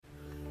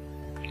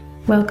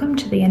Welcome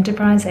to the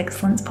Enterprise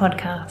Excellence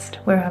Podcast,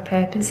 where our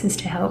purpose is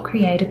to help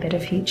create a better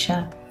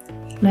future.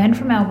 Learn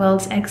from our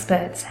world's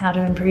experts how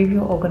to improve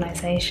your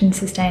organization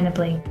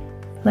sustainably.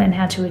 Learn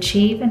how to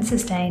achieve and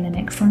sustain an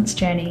excellence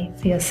journey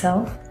for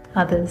yourself,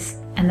 others,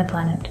 and the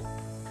planet.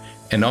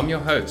 And I'm your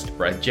host,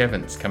 Brad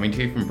Jevons, coming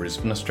to you from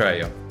Brisbane,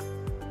 Australia.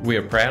 We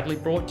are proudly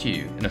brought to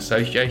you in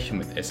association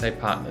with SA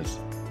Partners,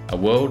 a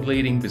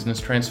world-leading business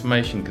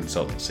transformation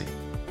consultancy.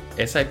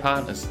 SA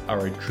Partners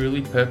are a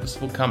truly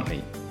purposeful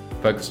company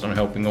focused on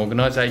helping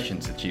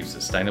organisations achieve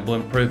sustainable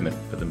improvement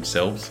for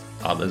themselves,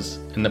 others,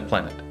 and the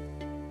planet.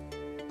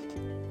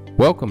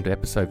 Welcome to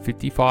episode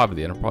 55 of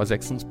the Enterprise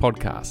Excellence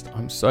Podcast.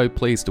 I'm so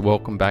pleased to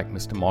welcome back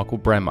Mr. Michael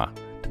Bremer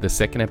to the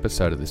second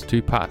episode of this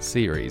two-part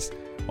series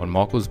on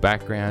Michael's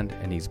background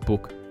and his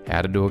book,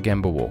 How to Do a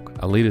Gemba Walk,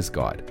 a Leader's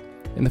Guide.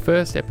 In the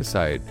first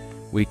episode,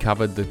 we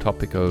covered the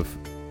topic of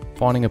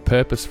finding a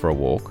purpose for a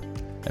walk,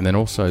 and then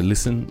also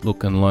listen,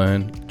 look and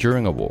learn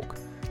during a walk.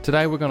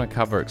 Today we're going to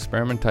cover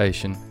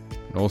experimentation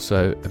and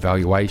also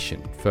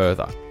evaluation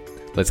further.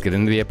 Let's get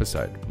into the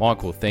episode.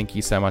 Michael, thank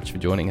you so much for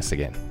joining us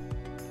again.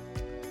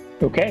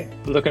 Okay,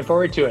 looking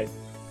forward to it.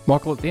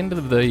 Michael, at the end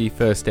of the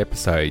first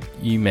episode,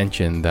 you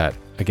mentioned that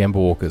a Gemba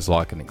walk is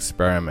like an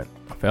experiment.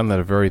 I found that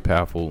a very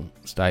powerful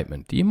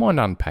statement. Do you mind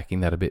unpacking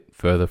that a bit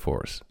further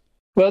for us?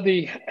 Well,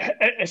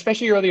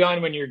 especially early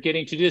on when you're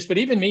getting to do this, but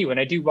even me, when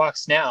I do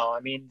walks now, I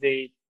mean,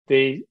 I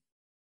do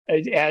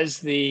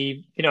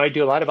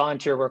a lot of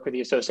volunteer work with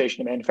the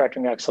Association of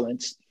Manufacturing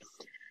Excellence.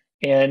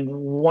 And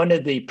one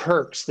of the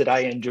perks that I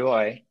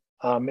enjoy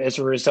as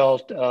a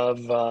result of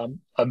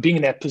being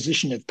in that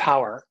position of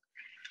power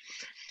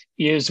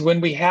is when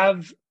we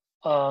have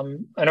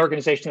an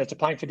organization that's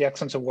applying for the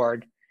Excellence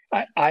Award,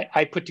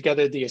 I put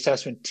together the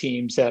assessment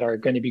teams that are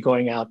going to be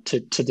going out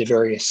to the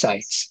various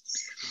sites.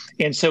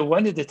 And so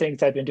one of the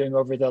things I've been doing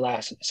over the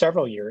last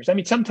several years, I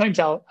mean, sometimes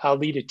I'll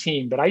lead a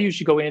team, but I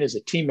usually go in as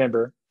a team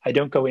member. I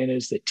don't go in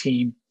as the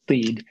team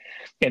lead.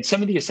 And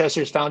some of the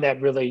assessors found that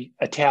really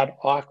a tad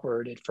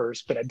awkward at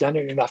first, but I've done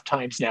it enough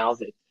times now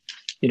that,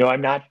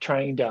 I'm not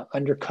trying to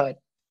undercut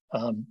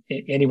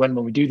anyone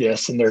when we do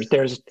this. And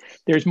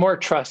there's more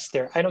trust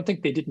there. I don't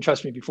think they didn't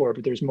trust me before,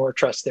 but there's more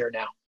trust there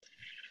now.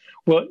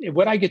 Well,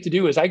 what I get to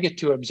do is I get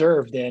to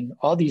observe then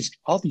all these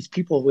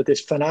people with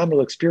this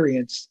phenomenal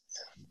experience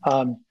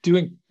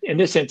doing, in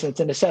this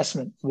instance, an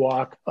assessment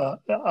walk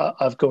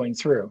of going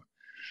through.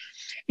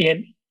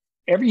 And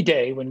every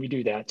day when we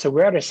do that, so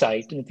we're at a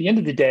site, and at the end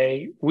of the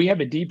day, we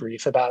have a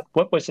debrief about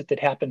what was it that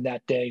happened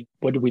that day.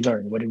 What did we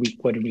learn? What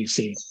did we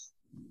see?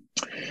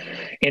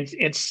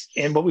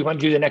 And what we want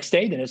to do the next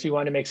day then is we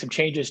want to make some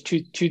changes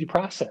to the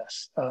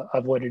process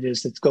of what it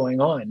is that's going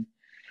on.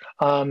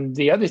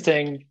 The other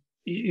thing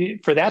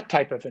for that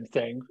type of a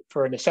thing,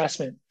 for an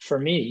assessment for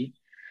me,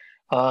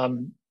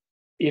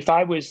 if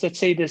I was, let's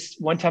say this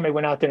one time I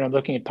went out there and I'm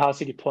looking at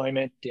policy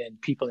deployment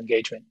and people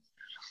engagement.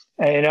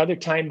 And another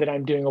time that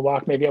I'm doing a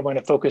walk, maybe I want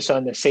to focus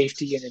on the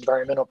safety and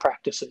environmental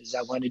practices.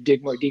 I want to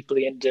dig more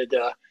deeply into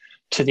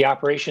the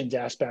operations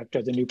aspect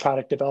or the new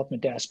product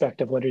development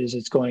aspect of what it is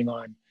that's going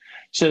on,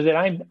 so that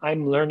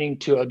I'm learning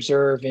to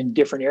observe in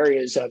different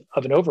areas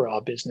of an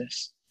overall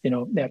business,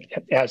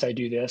 as I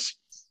do this.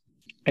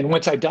 And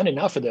once I've done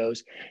enough of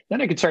those,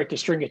 then I can start to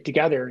string it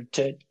together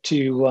to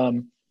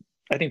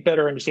I think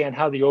better understand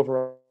how the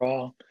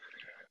overall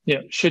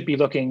should be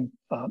looking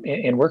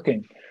and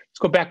working. Let's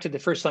go back to the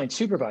first line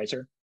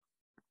supervisor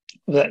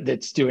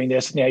that's doing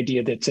this, and the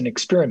idea that it's an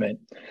experiment.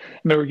 I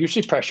mean, we're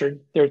usually pressured.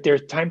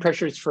 There's time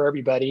pressures for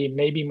everybody,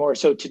 maybe more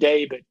so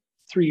today, but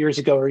 3 years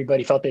ago,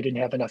 everybody felt they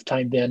didn't have enough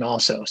time then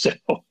also. So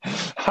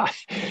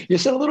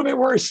it's a little bit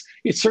worse.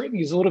 It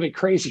certainly is a little bit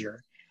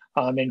crazier.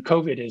 And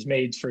COVID has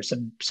made for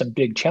some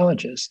big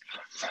challenges.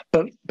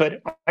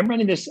 But I'm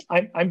running this,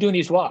 I'm doing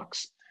these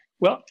walks.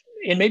 Well,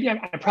 and maybe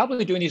I'm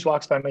probably doing these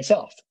walks by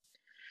myself.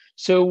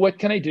 So what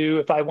can I do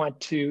if I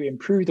want to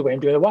improve the way I'm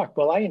doing the walk?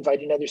 Well, I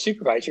invite another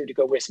supervisor to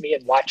go with me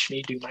and watch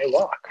me do my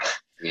walk.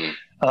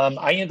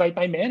 I invite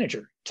my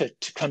manager to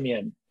come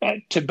in,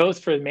 to both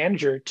for the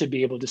manager to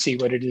be able to see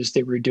what it is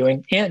that we're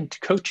doing and to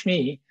coach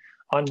me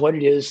on what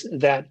it is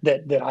that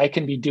I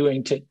can be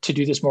doing to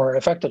do this more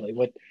effectively.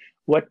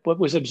 What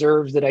was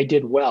observed that I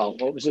did well?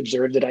 What was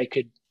observed that I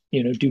could,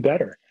 do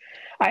better?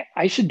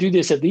 I should do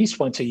this at least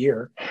once a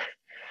year.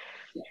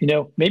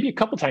 Maybe a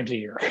couple times a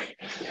year,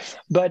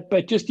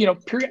 but just, you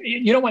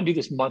don't want to do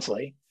this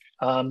monthly.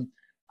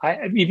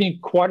 Even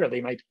quarterly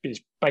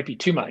might be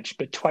too much,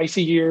 but twice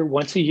a year,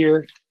 once a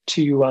year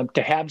to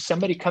have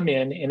somebody come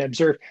in and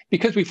observe,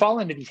 because we fall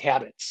into these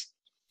habits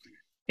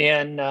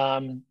and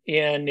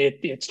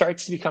it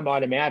starts to become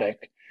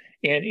automatic.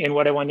 And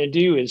what I want to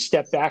do is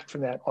step back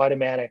from that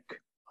automatic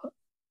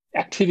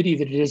activity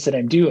that it is that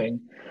I'm doing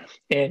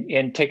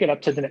and take it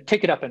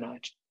up a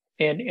notch.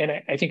 And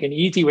I think an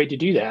easy way to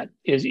do that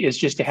is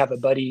just to have a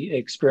buddy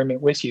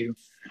experiment with you.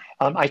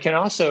 I can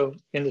also,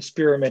 in the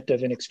spirit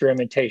of an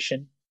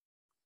experimentation,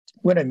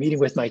 when I'm meeting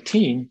with my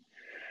team,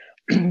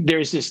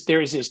 there's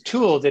this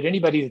tool that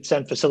anybody that's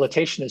done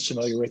facilitation is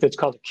familiar with. It's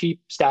called a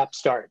keep, stop,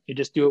 start. You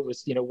just do it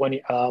with,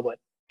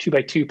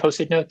 2x2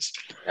 Post-it notes.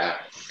 Yeah.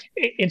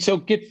 And so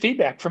get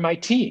feedback from my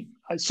team.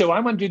 So I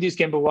want to do these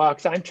Gemba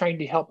walks. I'm trying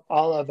to help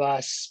all of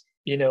us,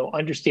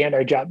 understand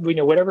our job.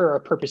 Whatever our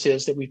purpose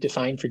is that we've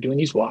defined for doing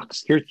these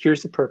walks.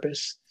 Here's the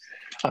purpose.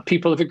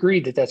 People have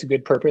agreed that that's a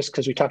good purpose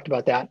because we talked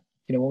about that,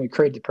 when we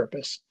created the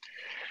purpose.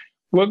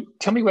 Well,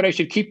 tell me what I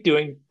should keep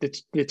doing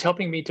that's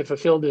helping me to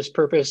fulfill this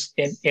purpose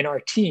in our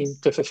team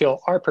to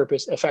fulfill our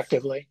purpose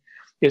effectively.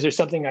 Is there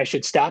something I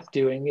should stop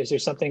doing? Is there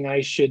something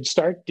I should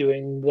start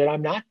doing that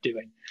I'm not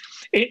doing?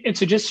 And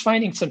so just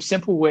finding some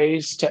simple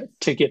ways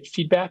to get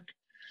feedback,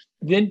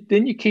 then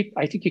you keep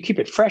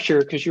it fresher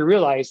because you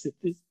realize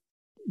that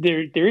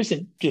there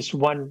isn't just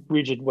one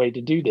rigid way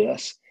to do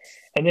this.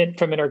 And then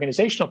from an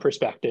organizational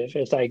perspective,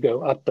 as I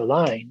go up the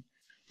line,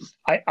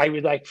 I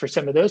would like for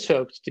some of those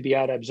folks to be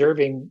out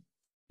observing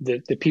the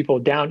people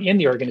down in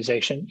the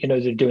organization, that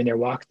are doing their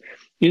walk.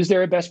 Is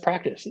there a best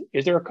practice?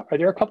 Are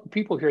there a couple of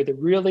people here that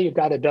really have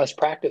got a best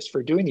practice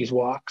for doing these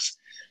walks?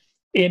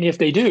 And if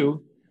they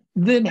do,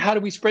 then how do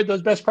we spread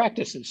those best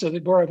practices so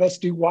that more of us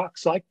do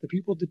walks like the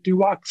people that do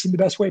walks in the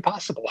best way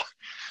possible?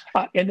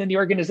 And then the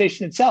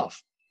organization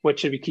itself, what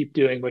should we keep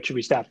doing? What should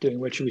we stop doing?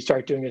 What should we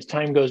start doing as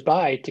time goes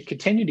by to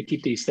continue to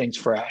keep these things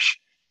fresh,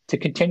 to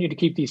continue to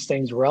keep these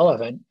things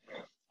relevant?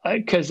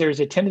 Because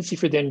there's a tendency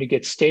for them to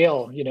get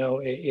stale,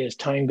 as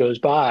time goes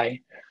by,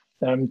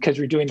 because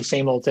we're doing the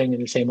same old thing in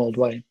the same old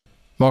way.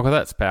 Michael,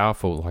 that's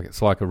powerful.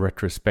 It's like a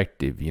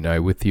retrospective,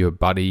 with your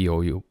buddy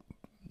or your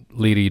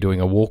leader you're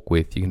doing a walk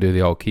with. You can do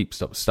the old keep,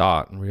 stop,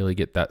 start and really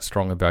get that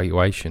strong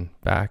evaluation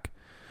back.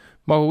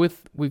 Michael,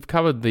 we've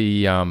covered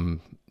the,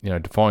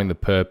 defining the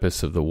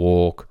purpose of the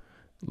walk,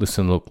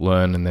 listen, look,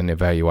 learn, and then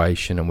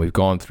evaluation, and we've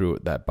gone through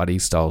that buddy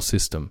style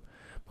system.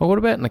 Well, what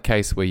about in the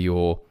case where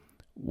you're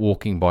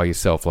walking by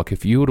yourself? Like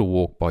if you were to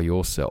walk by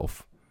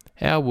yourself,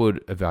 how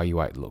would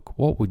evaluate look?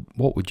 What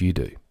would you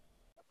do?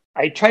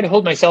 I try to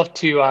hold myself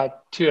to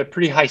a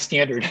pretty high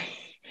standard.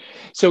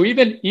 So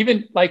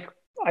even like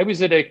I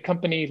was at a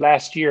company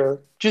last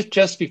year,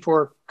 just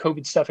before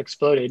COVID stuff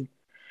exploded,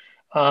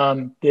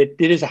 that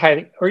is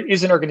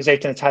an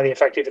organization that's highly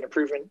effective in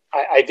improvement.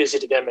 I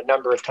visited them a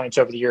number of times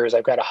over the years.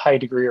 I've got a high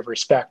degree of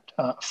respect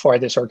for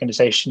this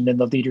organization and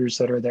the leaders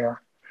that are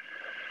there.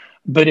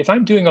 But if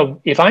I'm doing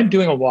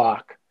a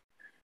walk,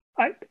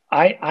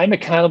 I'm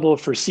accountable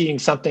for seeing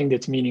something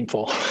that's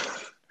meaningful.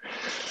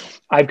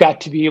 I've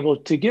got to be able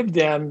to give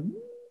them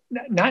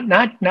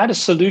not a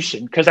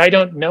solution, because I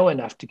don't know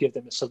enough to give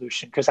them a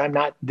solution because I'm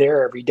not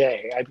there every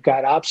day. I've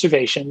got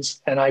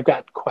observations and I've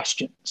got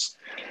questions.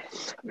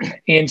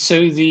 And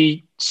so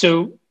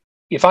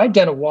if I've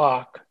done a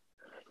walk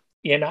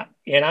and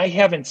I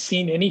haven't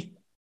seen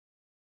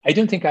I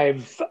don't think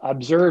I've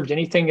observed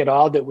anything at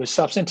all that was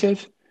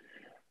substantive,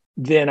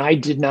 then I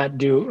did not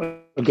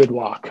do a good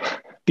walk,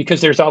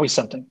 because there's always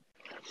something.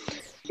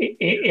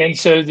 And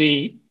so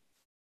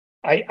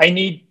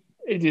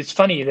it's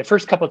funny, the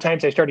first couple of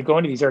times I started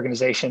going to these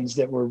organizations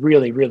that were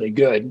really, really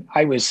good,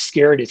 I was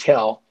scared as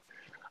hell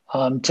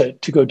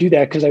to go do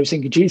that, because I was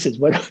thinking, Jesus,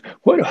 what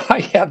do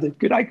I have that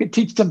good? I could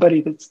teach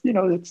somebody that's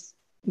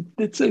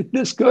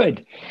this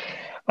good.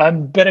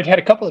 But I've had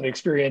a couple of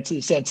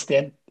experiences since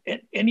then.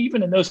 And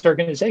even in those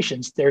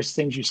organizations, there's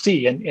things you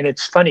see. And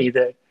it's funny,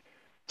 the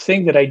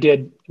thing that I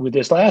did with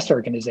this last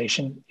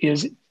organization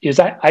is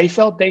I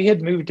felt they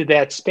had moved to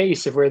that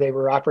space of where they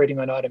were operating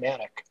on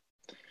automatic.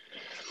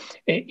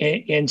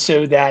 And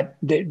so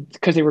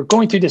because they were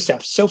going through this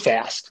stuff so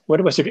fast, what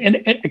it was, and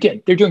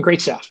again, they're doing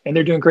great stuff and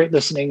they're doing great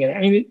listening. And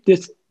I mean,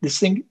 this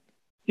thing,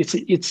 it's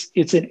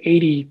an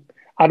 80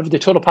 out of the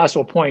total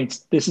possible points.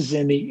 This is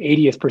in the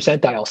 80th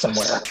percentile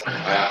somewhere,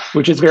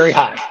 which is very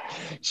high.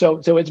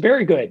 So it's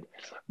very good.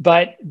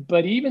 But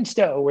even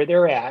so, where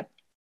they're at,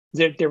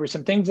 there were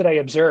some things that I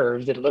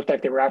observed that it looked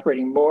like they were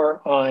operating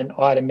more on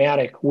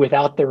automatic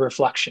without the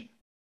reflection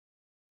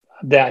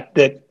that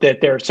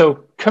they're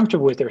so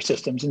comfortable with their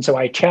systems. And so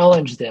I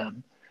challenged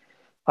them,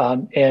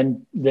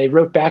 and they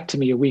wrote back to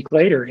me a week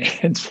later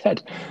and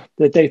said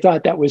that they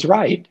thought that was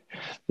right,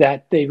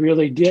 that they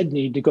really did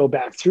need to go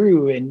back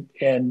through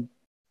and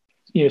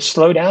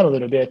slow down a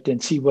little bit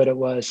and see what it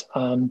was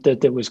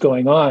that was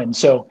going on.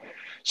 So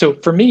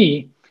for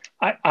me,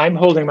 I'm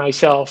holding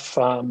myself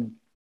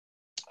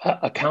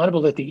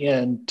accountable at the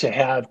end to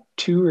have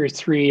 2 or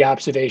 3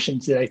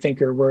 observations that I think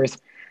are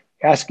worth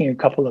asking a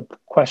couple of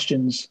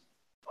questions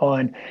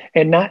on,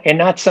 and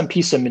not some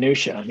piece of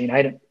minutia. I mean,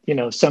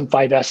 some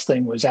 5S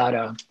thing was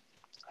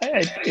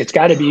it's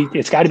got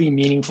to be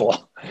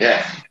meaningful.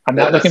 Yeah. I'm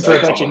not looking for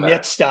a bunch of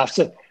nit stuff.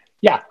 So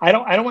yeah, I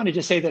don't want to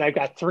just say that I've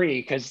got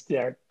 3, because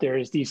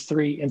there's these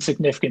 3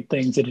 insignificant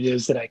things that it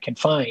is that I can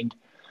find.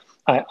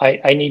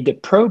 I need to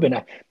probe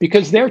enough,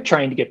 because they're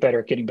trying to get better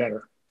at getting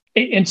better.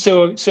 And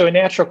so a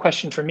natural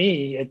question for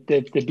me at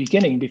the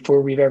beginning,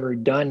 before we've ever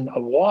done a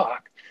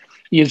walk,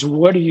 is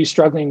what are you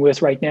struggling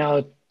with right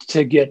now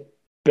to get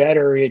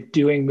better at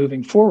doing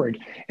moving forward?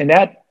 And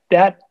that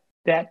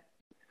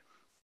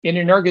in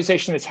an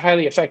organization that's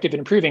highly effective in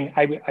improving,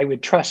 I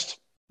would trust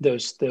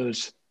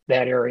that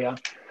area.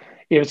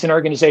 if it's an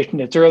organization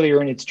that's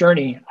earlier in its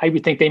journey, I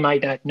would think they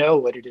might not know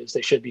what it is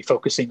they should be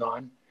focusing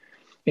on.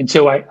 And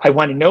so I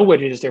want to know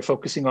what it is they're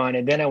focusing on.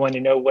 And then I want to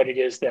know what it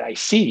is that I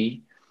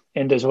see.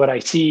 And does what I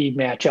see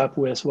match up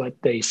with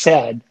what they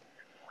said?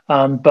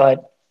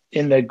 But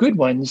in the good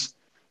ones,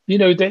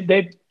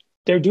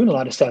 they're doing a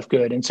lot of stuff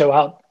good. And so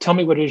I'll tell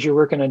me what it is you're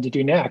working on to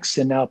do next.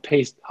 And I'll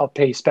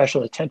pay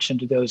special attention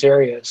to those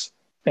areas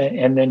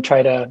and then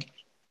try to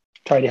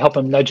help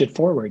them nudge it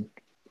forward.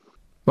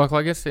 Michael,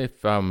 I guess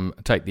if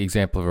take the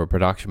example of a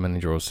production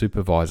manager or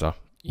supervisor,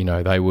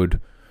 they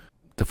would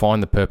define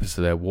the purpose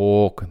of their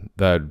walk,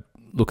 they'd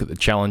look at the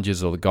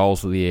challenges or the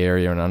goals of the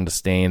area and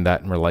understand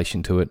that in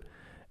relation to it,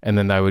 and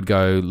then they would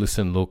go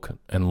listen, look,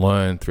 and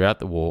learn throughout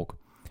the walk.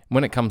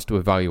 When it comes to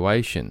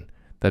evaluation,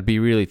 they'd be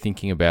really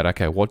thinking about,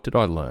 okay, what did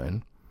I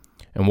learn,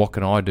 and what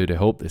can I do to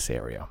help this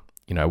area?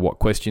 What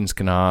questions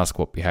can I ask,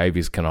 what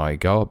behaviours can I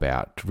go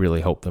about to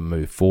really help them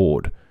move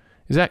forward?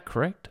 Is that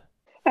correct?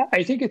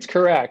 I think it's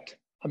correct.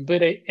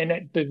 But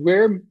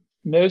where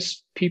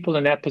most people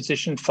in that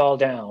position fall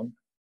down.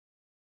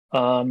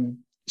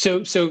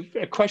 So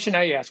a question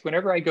I ask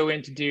whenever I go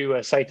in to do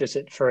a site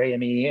visit for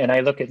AME, and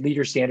I look at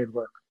leader standard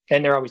work,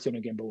 and they're always doing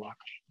a Gemba walk.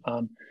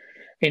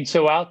 And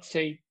so I'll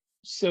say,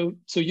 so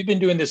you've been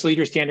doing this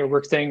leader standard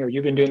work thing, or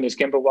you've been doing this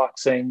Gemba walk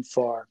thing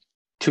for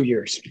 2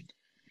 years.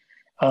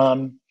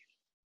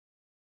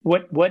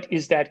 What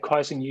is that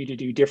causing you to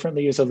do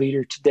differently as a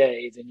leader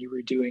today than you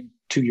were doing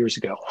 2 years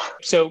ago?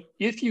 So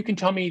if you can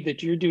tell me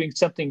that you're doing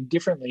something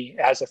differently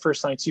as a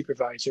first-line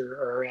supervisor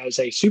or as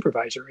a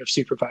supervisor of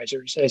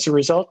supervisors as a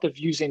result of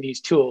using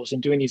these tools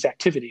and doing these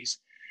activities,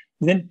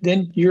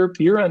 then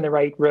you're on the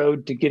right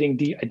road to getting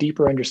a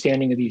deeper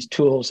understanding of these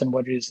tools and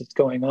what it is that's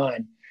going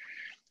on.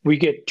 We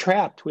get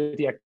trapped with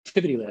the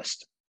activity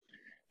list.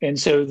 And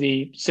so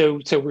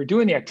we're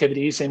doing the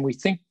activities, and we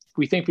think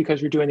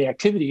because we're doing the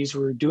activities,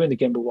 we're doing the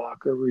Gemba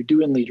walk or we're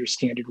doing leader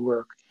standard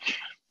work.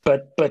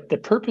 But the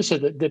purpose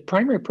of the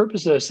primary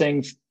purpose of those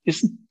things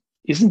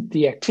isn't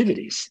the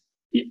activities.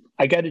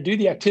 I got to do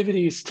the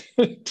activities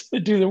to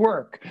do the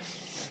work,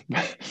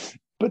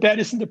 but that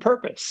isn't the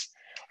purpose.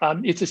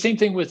 It's the same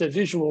thing with a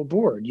visual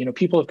board.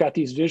 People have got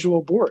these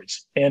visual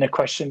boards, and a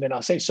question that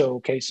I'll say,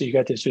 so you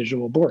got this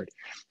visual board,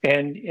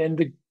 and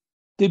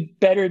the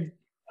better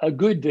a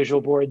good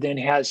visual board then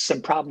has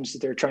some problems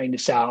that they're trying to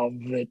solve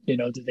that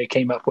they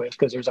came up with,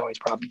 because there's always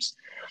problems.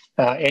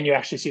 And you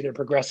actually see they're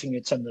progressing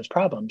at some of those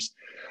problems.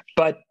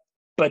 But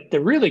the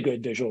really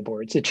good visual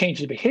boards that change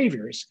the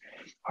behaviors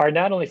are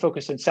not only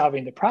focused on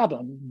solving the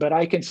problem, but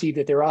I can see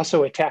that they're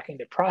also attacking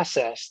the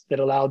process that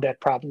allowed that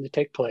problem to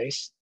take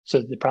place so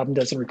that the problem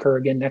doesn't recur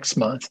again next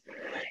month.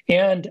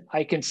 And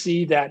I can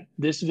see that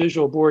this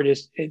visual board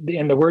is,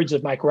 in the words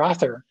of Mike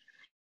Rother,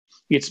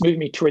 it's moving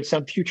me towards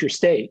some future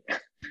state.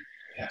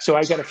 So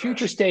I got a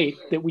future state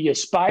that we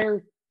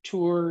aspire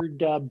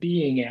toward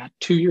being at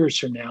 2 years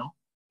from now,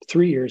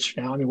 3 years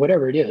from now. I mean,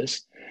 whatever it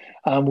is,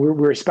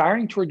 we're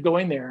aspiring toward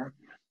going there,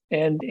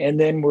 and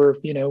then we're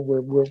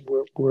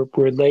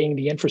laying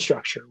the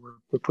infrastructure.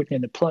 We're putting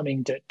in the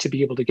plumbing to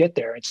be able to get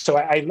there. And so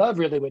I love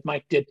really what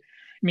Mike did.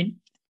 I mean,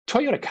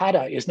 Toyota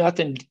Kata is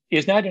not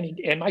any,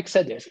 and Mike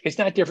said this, it's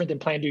not different than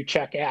plan, do,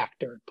 check,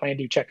 act, or plan,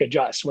 do, check,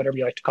 adjust, whatever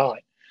you like to call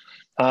it.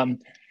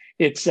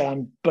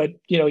 But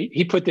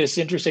he put this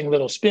interesting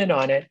little spin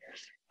on it.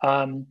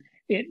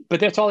 But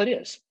that's all it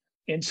is.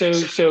 And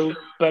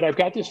but I've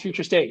got this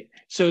future state.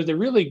 So the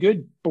really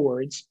good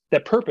boards, the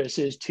purpose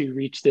is to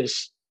reach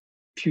this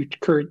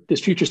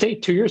future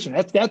state 2 years from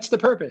now. That's the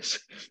purpose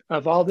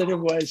of all that it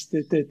was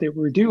that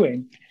we're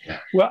doing.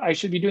 Well, I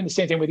should be doing the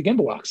same thing with the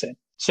Gemba walks then.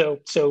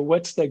 So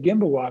what's the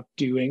Gemba walk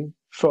doing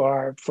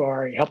for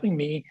helping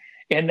me?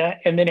 And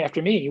then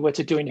after me, what's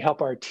it doing to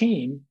help our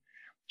team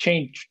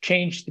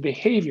change the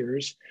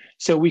behaviors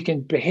so we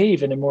can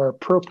behave in a more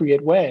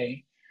appropriate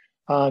way,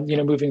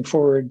 moving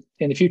forward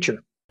in the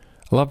future.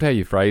 I loved how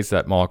you phrased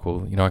that,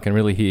 Michael. I can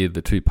really hear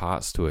the two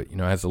parts to it.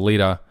 As a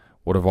leader,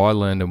 what have I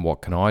learned and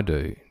what can I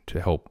do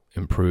to help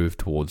improve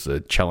towards the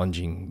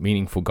challenging,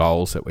 meaningful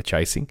goals that we're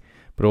chasing?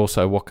 But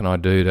also, what can I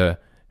do to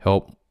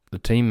help the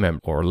team member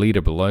or a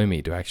leader below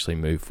me to actually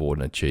move forward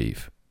and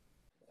achieve?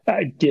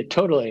 Yeah,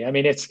 totally. I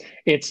mean, it's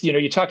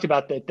you talked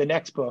about the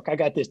next book. I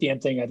got this damn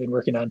thing I've been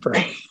working on for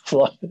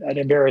an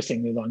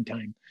embarrassingly long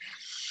time,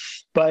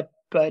 but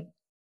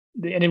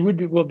and it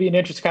will be an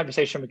interesting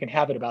conversation. We can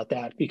have it about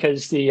that,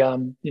 because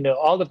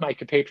all of my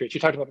compatriots.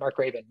 You talked about Mark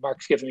Raven.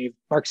 Mark's giving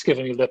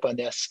me lip on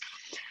this.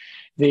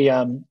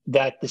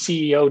 That the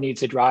CEO needs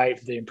to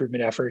drive the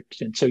improvement effort,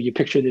 and so you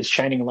picture this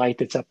shining light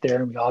that's up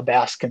there, and we all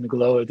bask in the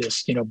glow of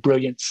this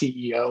brilliant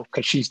CEO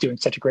because she's doing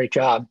such a great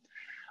job.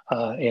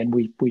 And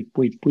we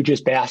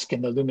just bask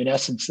in the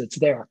luminescence that's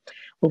there.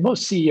 Well,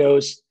 most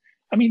CEOs,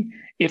 I mean,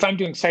 if I'm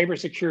doing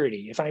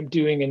cybersecurity, if I'm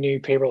doing a new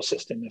payroll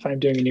system, if I'm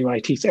doing a new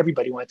IT,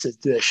 everybody wants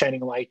the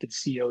shining light of the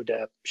CEO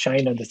to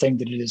shine on the thing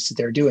that it is that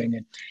they're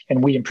doing.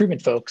 And we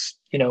improvement folks,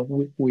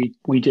 we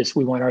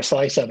want our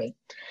slice of it.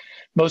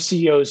 Most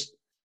CEOs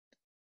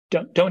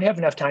don't have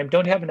enough time,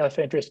 don't have enough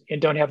interest, and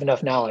don't have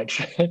enough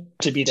knowledge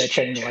to be that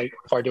shining light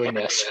for doing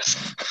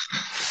this.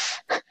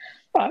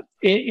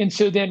 And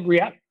so then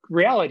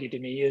reality to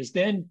me is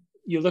then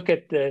you look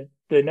at the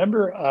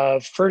number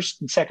of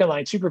first and second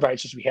line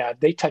supervisors we have,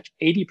 they touch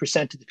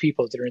 80% of the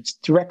people that are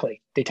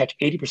directly. They touch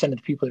 80% of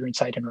the people that are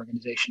inside an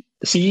organization.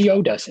 The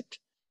CEO doesn't.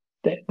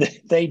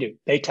 They do.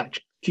 They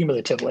touch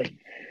cumulatively.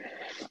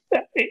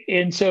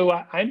 And so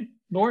I'm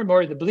more and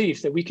more of the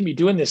belief that we can be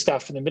doing this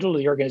stuff in the middle of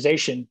the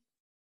organization,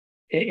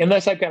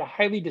 unless I've got a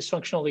highly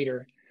dysfunctional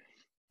leader.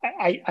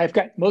 I've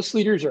got most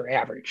leaders are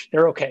average.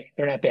 They're okay.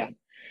 They're not bad.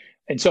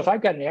 And so if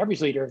I've got an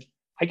average leader,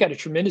 I got a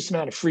tremendous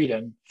amount of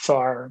freedom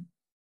for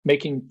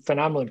making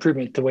phenomenal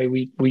improvement the way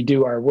we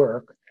do our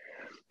work.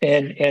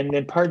 And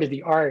then part of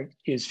the art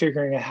is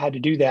figuring out how to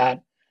do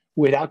that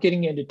without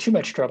getting into too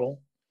much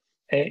trouble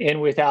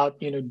and without,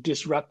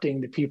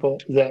 disrupting the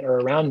people that are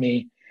around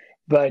me.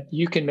 But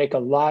you can make a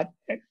lot.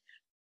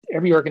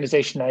 Every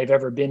organization I've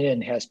ever been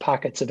in has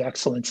pockets of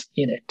excellence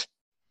in it.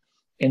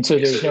 And so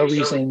there's no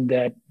reason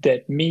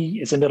that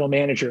me as a middle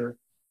manager,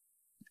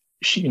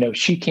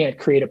 she can't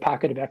create a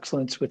pocket of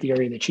excellence with the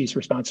area that she's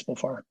responsible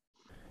for.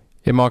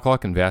 Yeah, Michael, I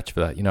can vouch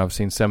for that. I've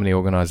seen so many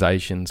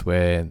organizations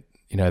where,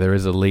 there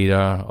is a leader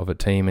of a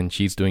team and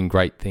she's doing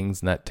great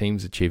things and that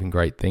team's achieving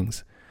great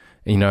things.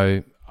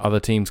 Other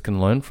teams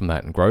can learn from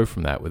that and grow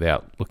from that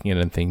without looking at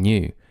anything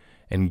new.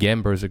 And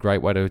Gemba is a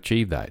great way to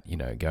achieve that,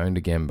 going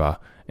to Gemba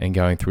and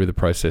going through the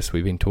process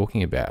we've been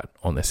talking about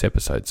on this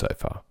episode so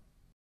far.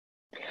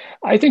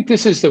 I think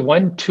this is the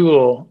one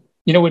tool,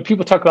 when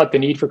people talk about the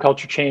need for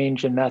culture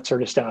change and that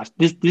sort of stuff,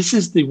 this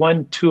is the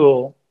one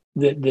tool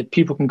that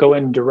people can go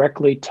in and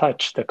directly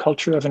touch the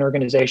culture of an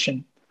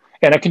organization.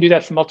 And I can do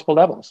that from multiple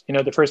levels.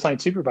 The first line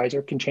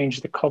supervisor can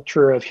change the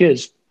culture of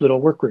his little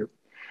work group.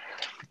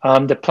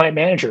 The plant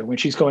manager, when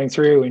she's going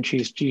through and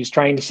she's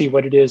trying to see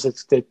what it is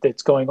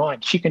that's going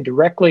on, she can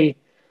directly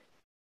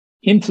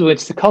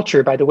influence the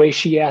culture by the way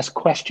she asks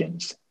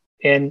questions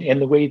and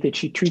the way that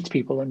she treats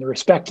people and the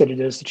respect that it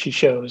is that she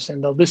shows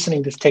and the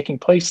listening that's taking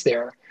place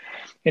there.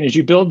 And as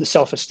you build the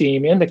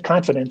self-esteem and the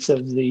confidence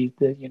of the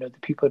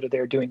people that are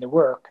there doing the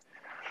work,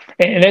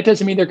 and that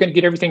doesn't mean they're going to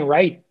get everything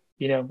right,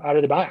 out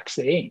of the box.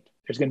 They ain't.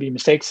 There's going to be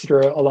mistakes that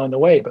are along the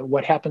way. But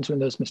what happens when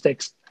those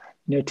mistakes,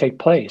 take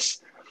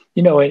place?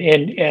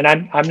 And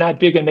I'm not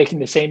big on making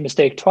the same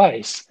mistake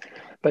twice.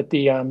 But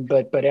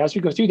but as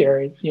we go through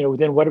there,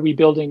 then what are we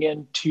building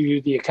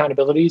into the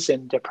accountabilities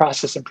and the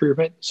process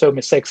improvement so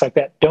mistakes like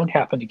that don't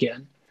happen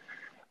again?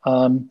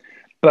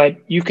 But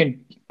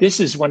this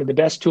is one of the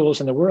best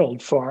tools in the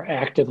world for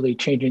actively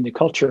changing the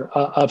culture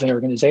of an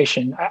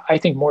organization. I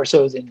think more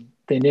so than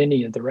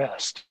any of the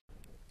rest.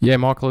 Yeah,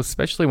 Michael,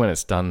 especially when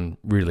it's done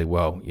really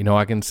well.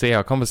 I can see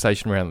our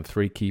conversation around the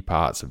three key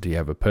parts of do you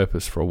have a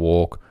purpose for a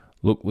walk,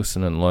 look,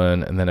 listen and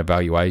learn, and then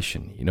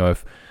evaluation.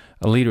 If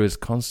a leader is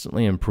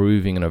constantly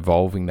improving and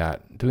evolving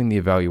that, doing the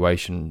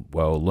evaluation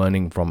well,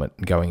 learning from it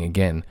and going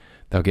again,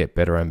 they'll get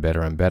better and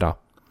better and better.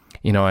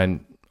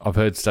 And I've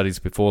heard studies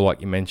before, like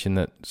you mentioned,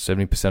 that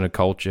 70% of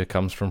culture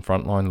comes from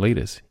frontline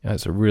leaders.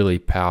 It's a really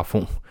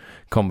powerful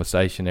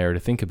conversation area to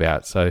think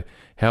about. So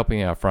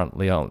helping our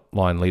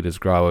frontline leaders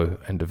grow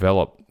and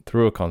develop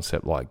through a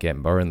concept like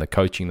Gemba and the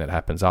coaching that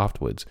happens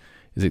afterwards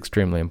is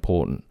extremely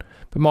important.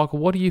 But Michael,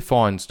 what do you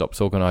find stops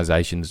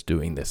organizations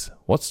doing this?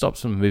 What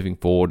stops them moving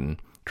forward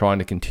and trying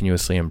to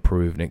continuously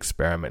improve and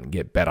experiment and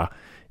get better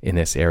in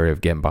this area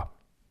of Gemba?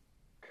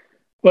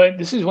 Well,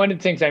 this is one of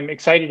the things I'm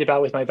excited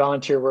about with my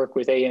volunteer work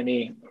with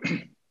AME.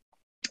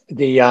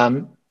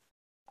 I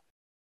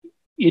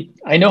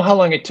know how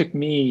long it took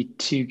me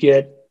to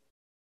get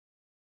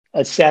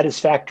a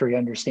satisfactory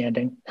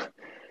understanding.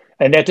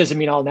 And that doesn't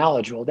mean all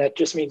knowledgeable. That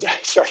just means I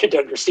started to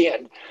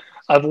understand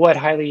of what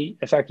highly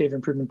effective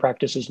improvement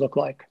practices look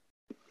like.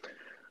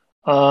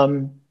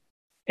 And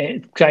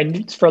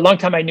for a long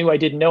time, I knew I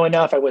didn't know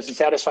enough. I wasn't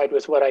satisfied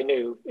with what I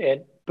knew,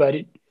 but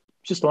it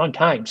just a long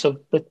time.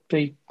 So let's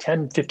be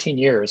 10, 15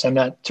 years. I'm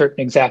not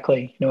certain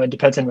exactly, it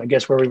depends on, I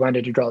guess, where we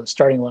wanted to draw the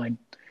starting line.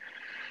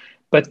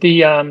 But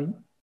I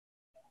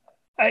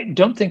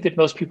don't think that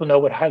most people know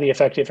what highly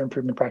effective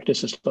improvement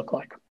practices look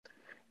like.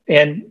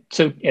 And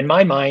so in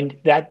my mind,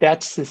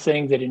 that's the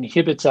thing that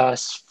inhibits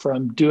us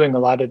from doing a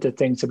lot of the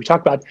things that we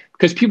talk about,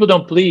 because people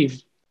don't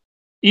believe,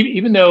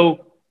 even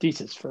though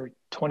Jesus, for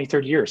 20,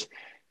 30 years,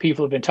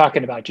 people have been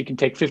talking about you can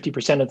take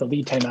 50% of the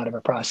lead time out of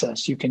a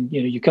process. You can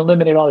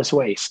eliminate all this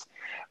waste.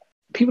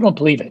 People don't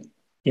believe it.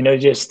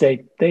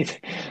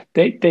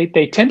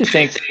 They tend to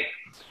think,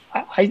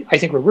 I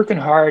think we're working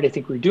hard. I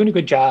think we're doing a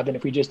good job. And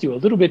if we just do a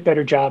little bit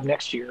better job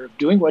next year of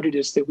doing what it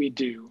is that we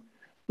do,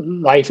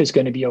 life is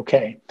going to be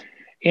okay.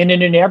 And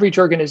in an average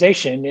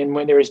organization, and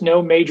when there is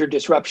no major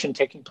disruption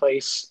taking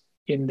place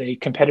in the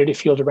competitive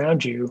field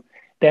around you,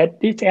 that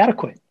it's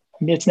adequate.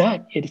 It's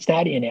not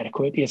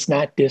inadequate. It's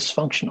not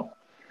dysfunctional.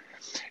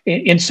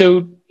 And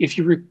so if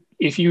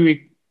you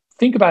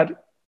think about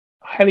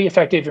highly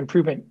effective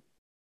improvement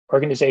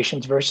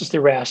organizations versus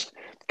the rest,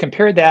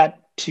 compare that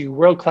to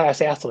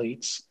world-class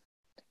athletes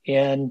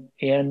and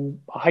a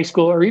high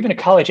school or even a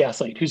college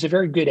athlete who's a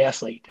very good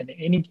athlete. And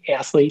any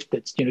athlete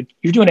that's,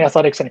 you're doing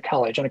athletics in a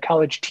college, on a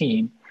college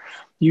team,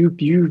 you're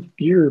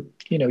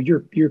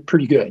you're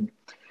pretty good,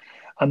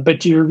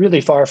 but you're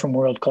really far from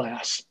world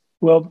class.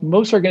 Well,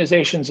 most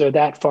organizations are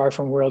that far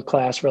from world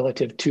class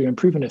relative to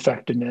improvement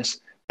effectiveness,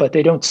 but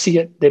they don't see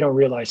it, they don't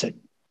realize it.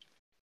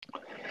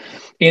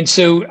 And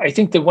so I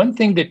think the one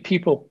thing that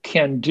people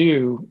can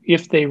do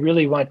if they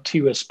really want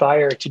to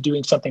aspire to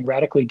doing something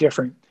radically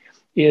different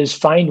is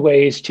find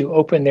ways to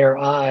open their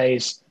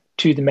eyes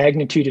to the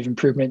magnitude of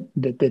improvement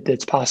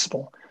that's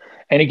possible.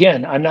 And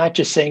again, I'm not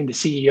just saying the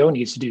CEO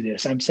needs to do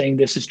this. I'm saying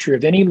this is true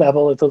of any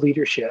level of the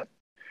leadership,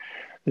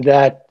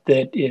 that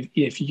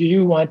if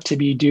you want to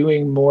be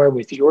doing more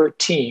with your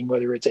team,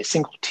 whether it's a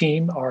single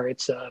team or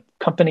it's a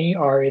company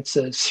or it's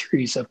a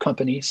series of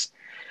companies,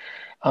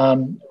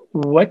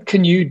 what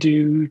can you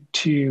do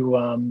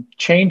to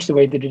change the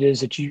way that it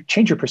is that you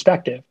change your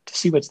perspective to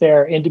see what's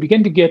there and to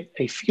begin to get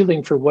a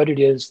feeling for what it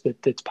is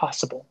that's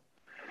possible?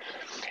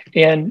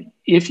 And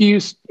if you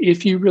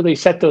really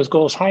set those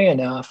goals high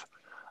enough,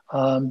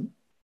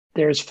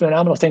 there's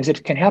phenomenal things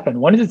that can happen.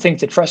 One of the things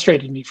that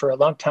frustrated me for a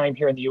long time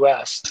here in the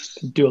US,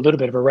 to do a little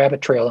bit of a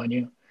rabbit trail on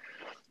you,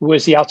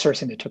 was the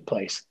outsourcing that took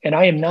place. And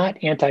I am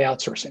not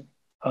anti-outsourcing.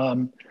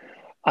 I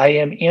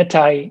am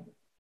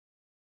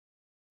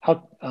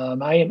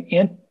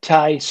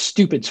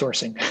anti-stupid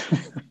sourcing.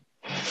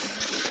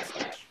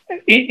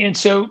 And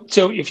so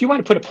if you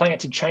want to put a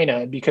plant in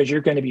China because you're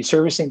going to be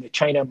servicing the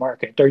China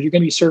market, or you're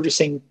going to be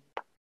servicing,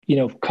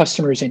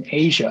 customers in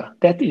Asia,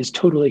 that is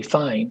totally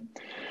fine.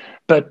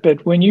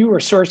 But when you were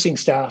sourcing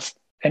stuff,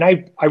 and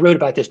I wrote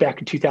about this back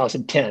in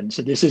 2010,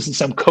 so this isn't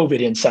some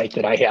COVID insight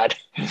that I had.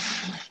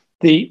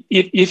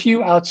 If you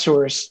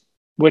outsource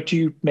what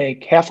you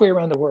make halfway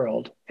around the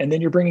world, and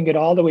then you're bringing it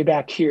all the way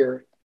back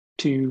here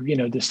to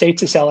the States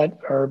to sell it,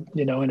 or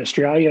in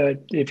Australia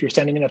if you're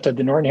sending it up to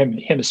the northern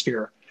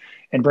hemisphere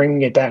and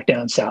bringing it back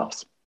down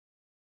south.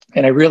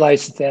 And I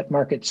realized that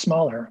market's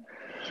smaller,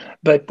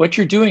 but what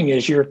you're doing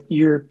is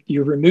you're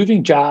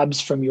removing jobs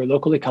from your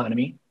local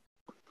economy.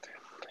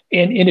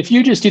 And if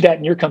you just do that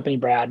in your company,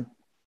 Brad,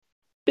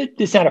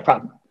 it's not a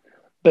problem.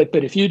 But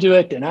if you do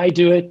it and I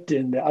do it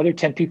and the other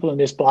 10 people in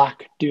this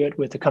block do it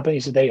with the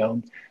companies that they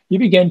own, you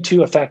begin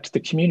to affect the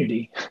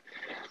community,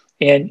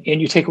 and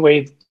you take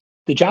away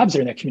the jobs that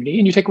are in that community,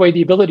 and you take away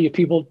the ability of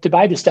people to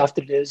buy the stuff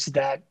that it is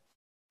that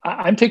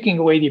I'm taking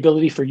away the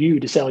ability for you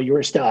to sell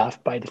your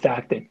stuff by the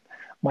fact that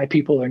my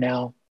people are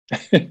now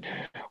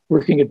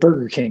working at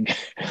Burger King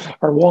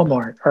or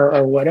Walmart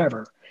or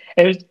whatever.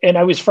 And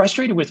I was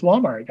frustrated with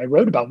Walmart. I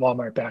wrote about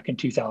Walmart back in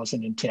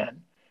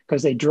 2010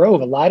 because they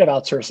drove a lot of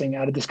outsourcing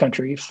out of this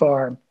country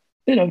for,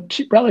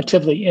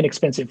 relatively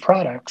inexpensive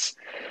products,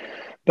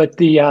 but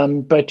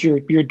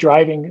you're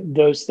driving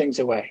those things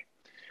away.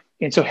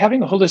 And so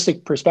having a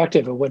holistic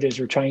perspective of what it is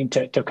we're trying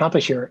to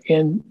accomplish here,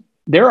 and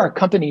there are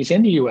companies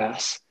in the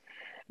US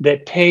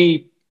that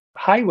pay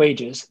high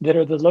wages that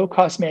are the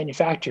low-cost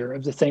manufacturer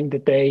of the thing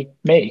that they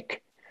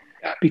make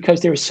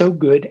because they're so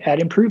good at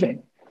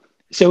improving.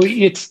 So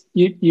it's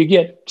you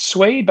get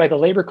swayed by the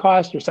labor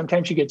cost, or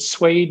sometimes you get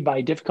swayed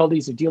by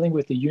difficulties of dealing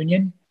with the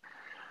union.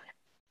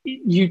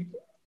 You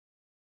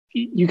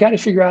got to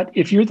figure out,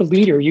 if you're the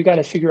leader, you got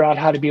to figure out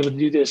how to be able to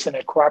do this in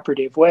a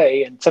cooperative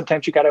way. And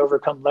sometimes you got to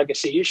overcome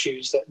legacy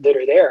issues that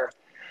are there.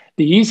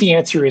 The easy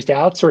answer is to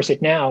outsource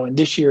it now. And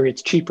this year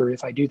it's cheaper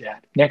if I do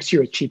that. Next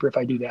year it's cheaper if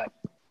I do that.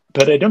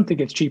 But I don't think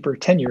it's cheaper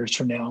 10 years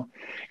from now.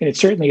 And it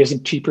certainly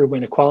isn't cheaper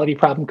when a quality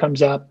problem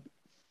comes up,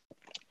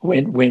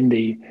 when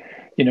the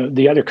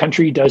other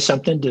country does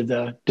something to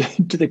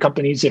the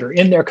companies that are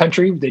in their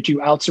country that you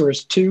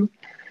outsource to.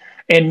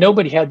 And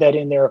nobody had that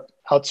in their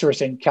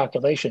outsourcing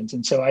calculations.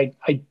 And so I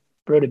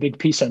wrote a big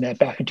piece on that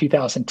back in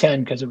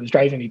 2010 because it was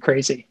driving me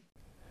crazy.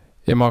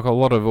 Yeah, Michael, a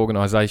lot of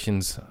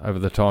organisations over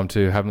the time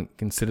too haven't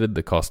considered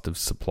the cost of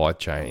supply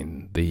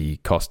chain, the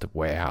cost of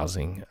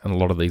warehousing, and a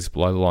lot of these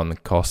below-the-line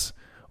costs.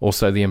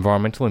 Also, the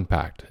environmental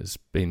impact has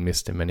been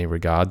missed in many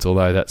regards,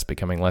 although that's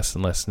becoming less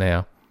and less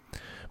now.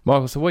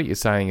 Michael, so what you're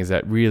saying is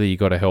that really you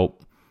got to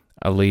help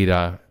a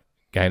leader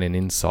gain an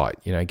insight,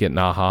 get an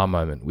aha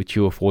moment, which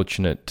you were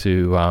fortunate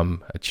to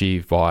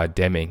achieve via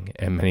Deming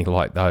and many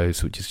like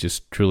those, which is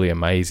just truly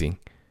amazing.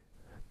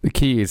 The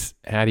key is,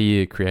 how do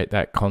you create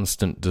that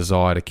constant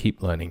desire to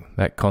keep learning,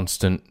 that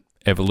constant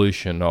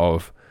evolution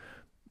of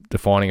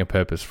defining a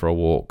purpose for a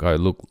walk, go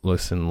look,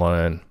 listen,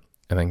 learn,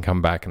 and then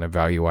come back and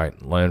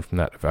evaluate, learn from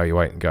that,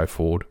 evaluate, and go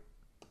forward?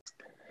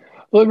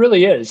 Well, it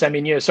really is. I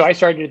mean, so I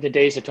started in the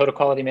days of total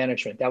quality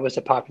management. That was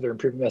a popular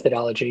improvement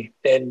methodology.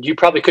 And you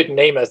probably couldn't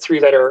name a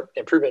 3-letter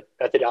improvement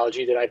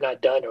methodology that I've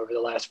not done over the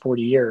last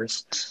 40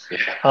 years.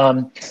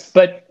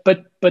 But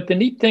the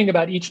neat thing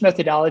about each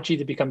methodology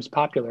that becomes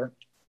popular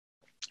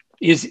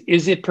is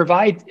it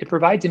provides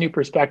a new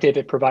perspective.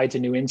 It provides a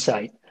new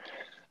insight.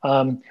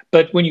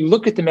 But when you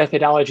look at the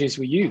methodologies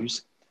we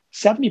use,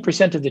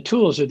 70% of the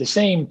tools are the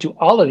same to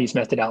all of these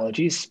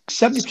methodologies.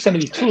 70% of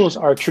these tools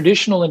are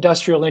traditional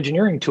industrial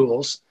engineering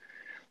tools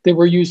that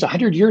were used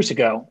 100 years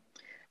ago.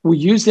 We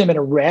use them in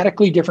a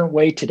radically different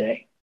way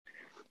today.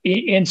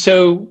 And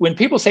so when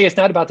people say it's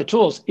not about the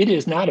tools, it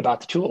is not about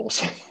the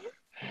tools.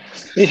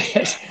 It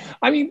is.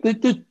 I mean,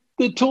 the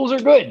the tools are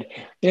good.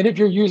 And if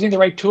you're using the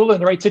right tool in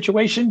the right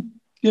situation,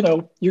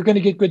 you're going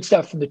to get good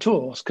stuff from the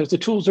tools, because the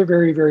tools are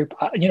very, very,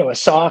 a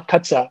saw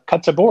cuts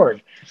a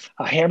board,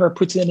 a hammer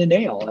puts in a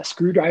nail, a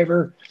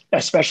screwdriver,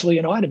 especially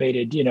an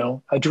automated,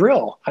 a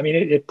drill. I mean,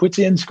 it puts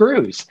in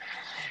screws.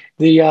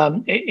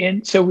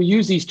 And so we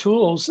use these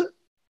tools.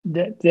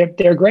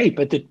 They're great,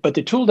 but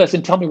the tool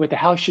doesn't tell me what the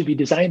house should be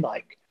designed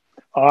like,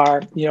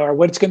 or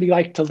what it's going to be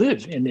like to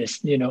live in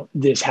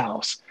this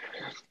house.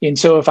 And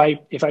so if I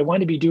want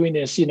to be doing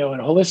this, in a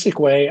holistic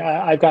way,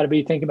 I've got to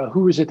be thinking about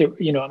who is it that,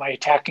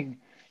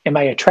 am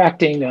I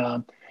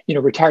attracting,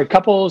 retired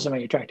couples? Am I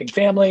attracting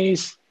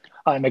families?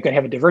 Am I going to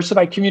have a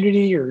diversified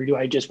community, or do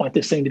I just want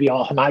this thing to be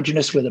all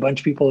homogenous with a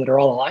bunch of people that are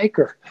all alike?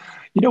 Or,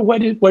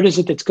 what is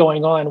it that's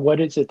going on? What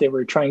is it that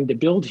we're trying to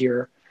build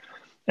here?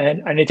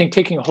 And I think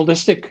taking a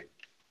holistic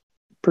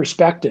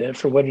perspective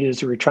for what it is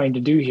that we're trying to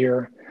do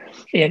here.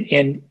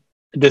 And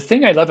the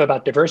thing I love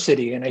about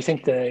diversity, and I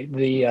think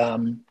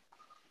the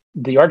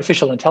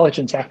artificial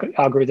intelligence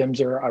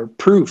algorithms are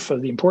proof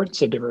of the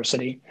importance of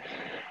diversity,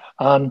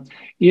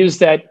 is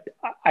that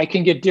I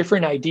can get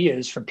different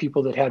ideas from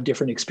people that have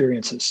different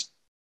experiences.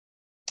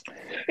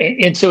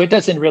 And so it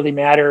doesn't really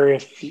matter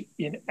if,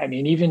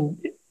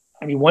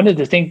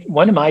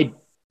 one of my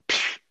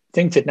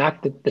things that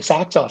knocked the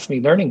socks off me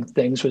learning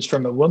things was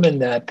from a woman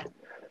that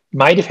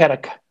might have had a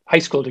high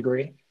school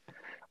degree,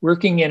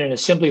 working in an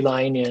assembly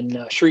line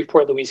in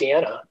Shreveport,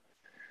 Louisiana.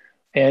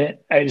 And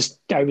I was,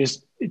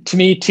 to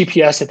me,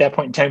 TPS at that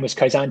point in time was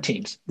Kaizen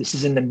teams. This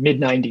is in the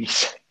mid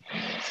 90s.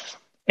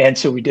 And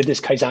so we did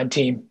this Kaizen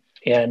team,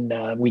 and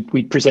we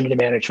presented to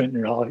management,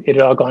 and it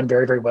had all gone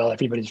very, very well.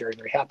 Everybody's very,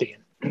 very happy.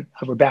 And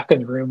we're back in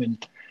the room,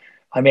 and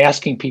I'm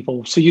asking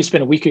people, so you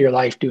spent a week of your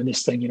life doing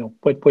this thing,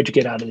 what'd you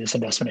get out of this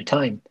investment of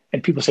time?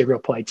 And people say real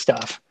polite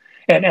stuff.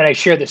 And I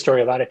share this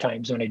story a lot of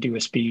times when I do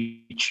a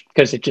speech,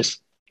 because it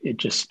just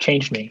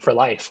changed me for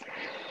life.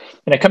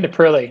 And I come to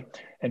Pearlie,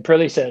 and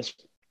Pearlie says,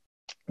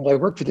 well, I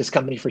worked for this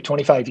company for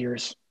 25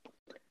 years.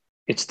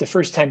 It's the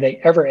first time they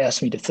ever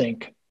asked me to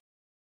think,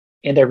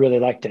 and I really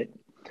liked it.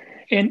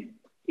 And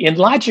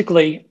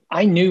logically,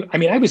 I knew,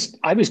 I was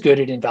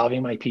good at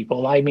involving my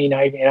people. I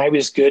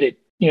was good at,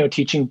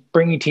 teaching,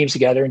 bringing teams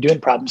together and doing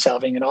problem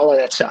solving and all of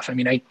that stuff.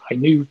 I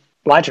knew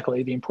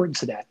logically the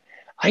importance of that.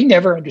 I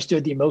never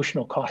understood the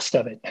emotional cost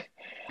of it.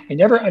 I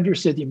never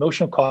understood the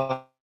emotional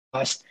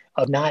cost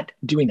of not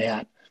doing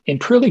that.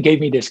 And Pearlie gave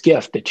me this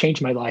gift that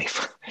changed my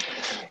life.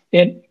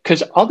 And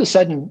because all of a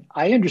sudden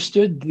I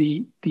understood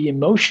the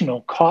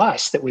emotional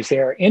cost that was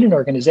there in an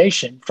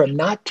organization from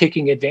not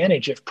taking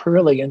advantage of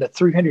Pearlie and the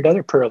 300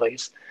 other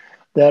Pearlies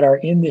that are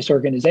in this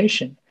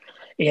organization.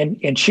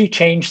 And she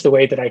changed the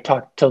way that I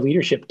talk to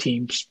leadership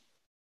teams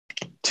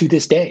to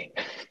this day.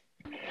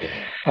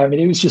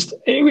 It was just,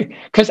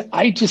 because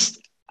I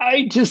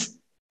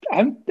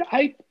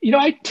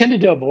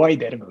tended to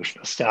avoid that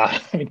emotional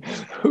stuff. I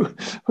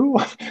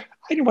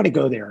didn't want to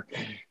go there.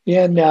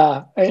 And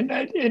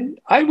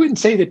I wouldn't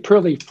say that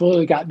Pearlie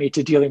fully got me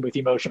to dealing with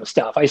emotional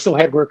stuff. I still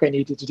had work I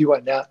needed to do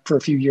on that for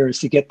a few years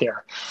to get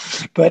there.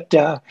 But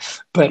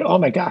oh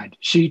my God,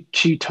 she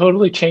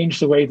totally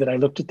changed the way that I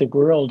looked at the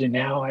world. And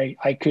now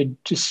I could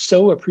just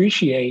so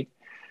appreciate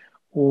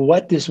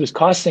what this was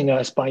costing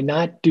us by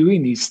not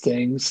doing these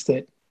things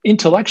that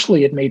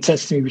intellectually it made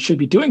sense to me we should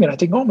be doing. And I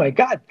think, oh my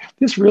God,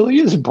 this really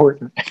is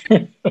important.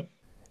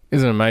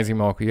 Isn't it amazing,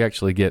 Michael? You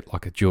actually get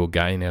like a dual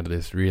gain out of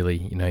this, really.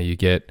 You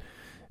get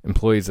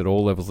employees at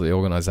all levels of the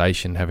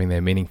organization having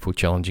their meaningful,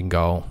 challenging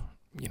goal,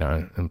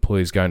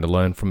 employees going to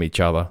learn from each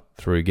other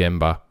through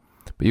Gemba,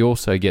 but you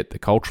also get the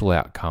cultural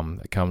outcome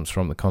that comes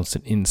from the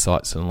constant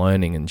insights and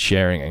learning and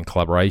sharing and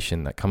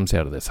collaboration that comes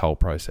out of this whole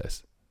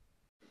process.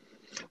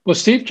 Well,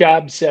 Steve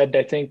Jobs said,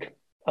 I think,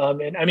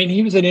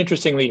 he was an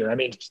interesting leader.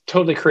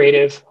 Totally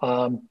creative,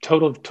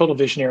 total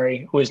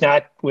visionary, was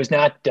not always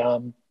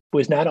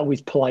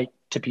polite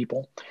to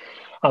people,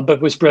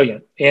 but was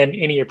brilliant. And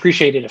he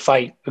appreciated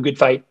a good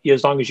fight,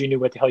 as long as you knew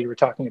what the hell you were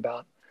talking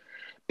about.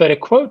 But a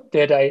quote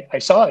that I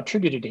saw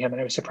attributed to him,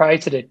 and I was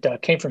surprised that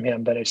it came from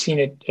him, but I've seen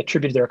it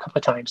attributed there a couple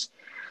of times,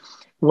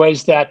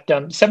 was that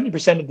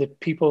 70% of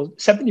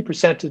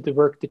the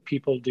work that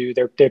people do,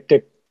 they're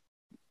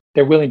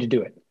willing to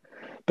do it,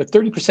 but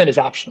 30% is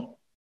optional.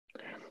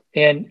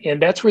 And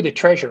that's where the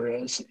treasure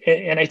is.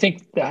 And I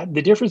think that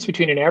the difference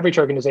between an average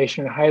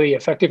organization and a highly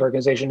effective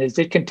organization is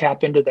it can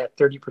tap into that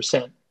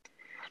 30%,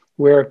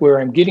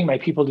 where I'm getting my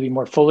people to be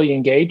more fully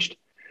engaged.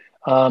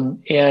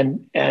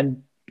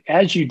 And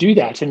as you do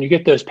that and you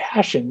get those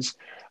passions,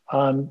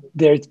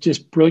 there's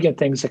just brilliant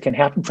things that can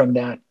happen from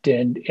that.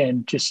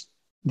 And just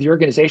the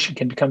organization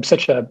can become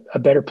such a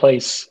better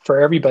place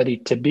for everybody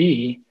to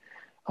be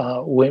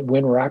when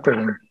we're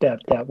operating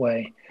that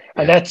way.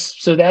 And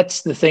that's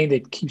the thing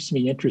that keeps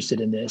me interested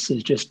in this,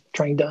 is just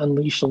trying to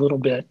unleash a little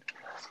bit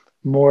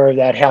more of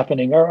that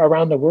happening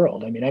around the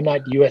world.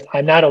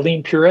 I'm not a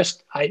lean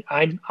purist.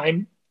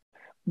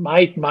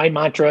 My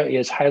mantra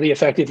is highly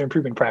effective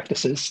improvement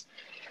practices.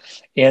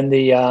 And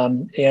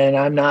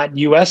I'm not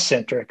U.S.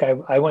 centric.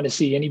 I want to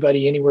see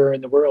anybody anywhere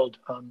in the world,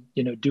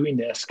 doing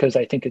this, because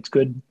I think it's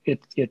good.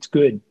 It's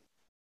good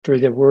for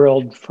the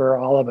world, for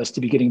all of us to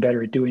be getting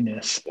better at doing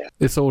this.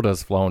 This all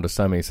does flow into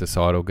so many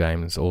societal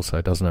games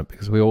also, doesn't it?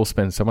 Because we all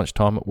spend so much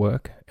time at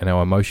work, and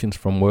our emotions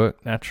from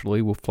work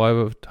naturally will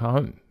flow over to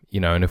home.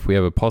 And if we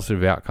have a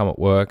positive outcome at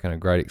work and a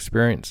great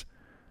experience,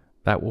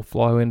 that will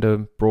flow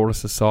into broader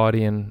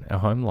society and our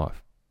home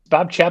life.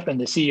 Bob Chapman,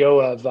 the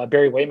CEO of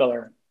Barry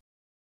Waymiller,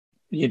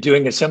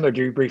 doing a similar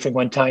debriefing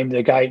one time,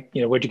 the guy,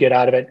 what'd you get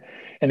out of it?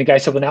 And the guy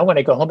said, well, now when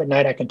I go home at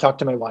night, I can talk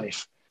to my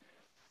wife.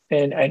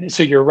 And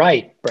so you're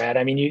right, Brad.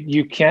 I mean,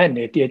 you can,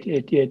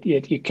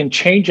 it can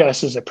change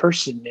us as a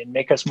person and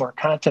make us more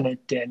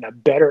confident and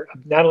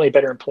not only a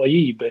better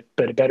employee,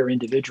 but a better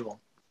individual.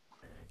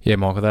 Yeah,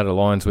 Michael, that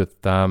aligns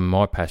with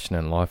my passion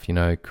in life,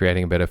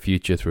 creating a better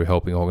future through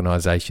helping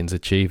organisations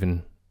achieve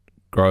and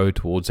grow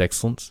towards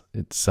excellence.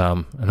 It's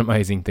an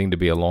amazing thing to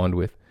be aligned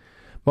with.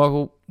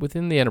 Michael,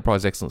 within the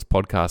Enterprise Excellence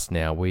podcast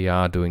now, we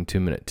are doing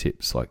 2-minute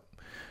tips, like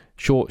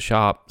short,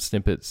 sharp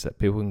snippets that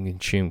people can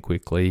consume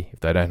quickly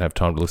if they don't have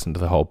time to listen to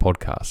the whole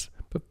podcast.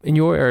 But in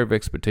your area of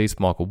expertise,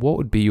 Michael, what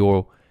would be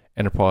your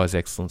Enterprise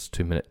Excellence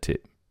 2-minute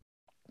tip?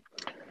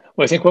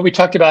 Well, I think what we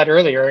talked about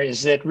earlier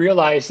is that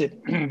realize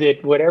that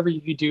whatever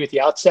you do at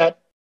the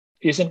outset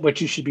isn't what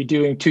you should be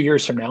doing 2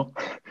 years from now.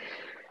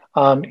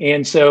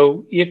 And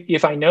so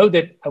if I know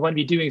that I want to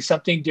be doing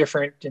something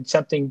different and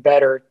something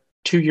better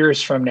 2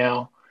 years from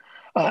now,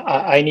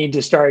 I need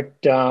to start,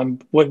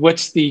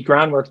 what's the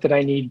groundwork that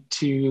I need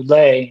to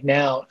lay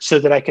now so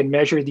that I can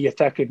measure the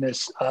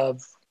effectiveness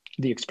of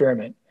the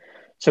experiment.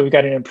 So we've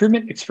got an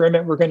improvement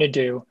experiment we're going to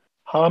do.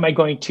 How am I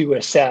going to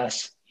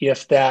assess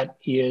if that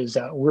is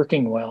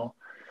working well?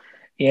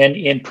 And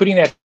in putting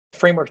that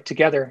framework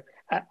together,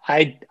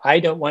 I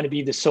don't want to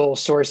be the sole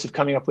source of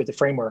coming up with the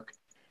framework.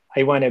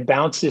 I want to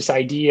bounce this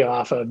idea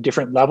off of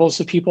different levels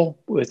of people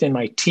within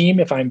my team,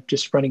 if I'm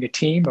just running a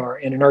team, or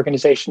in an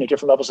organization at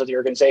different levels of the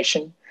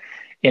organization,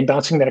 and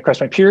bouncing that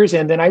across my peers.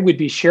 And then I would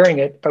be sharing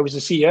it. If I was a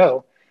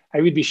CEO, I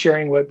would be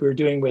sharing what we're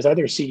doing with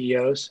other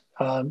CEOs,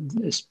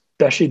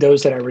 especially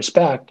those that I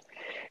respect,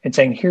 and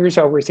saying, here's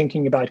how we're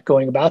thinking about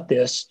going about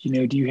this.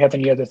 Do you have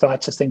any other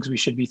thoughts of things we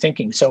should be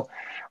thinking? So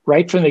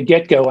right from the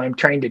get-go, I'm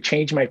trying to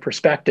change my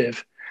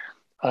perspective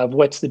of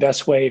what's the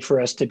best way for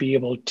us to be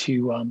able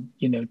to,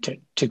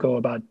 to go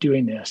about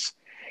doing this.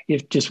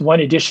 If just one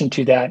addition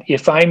to that,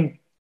 if I'm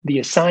the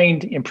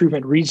assigned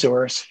improvement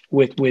resource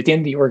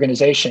within the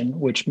organization,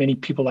 which many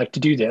people like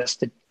to do this,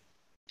 to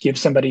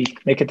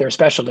make it their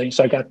specialty.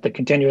 So I got the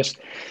continuous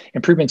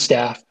improvement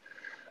staff.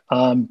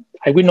 I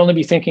wouldn't only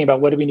be thinking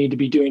about what do we need to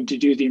be doing to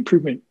do the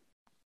improvement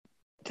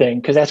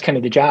thing, because that's kind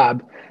of the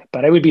job,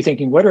 but I would be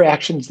thinking, what are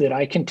actions that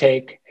I can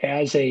take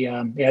as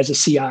a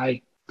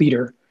CI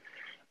leader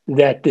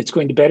that's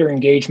going to better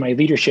engage my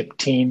leadership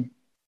team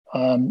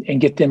and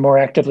get them more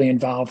actively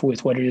involved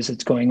with what it is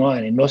that's going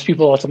on. And most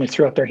people ultimately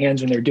throw up their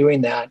hands when they're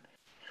doing that.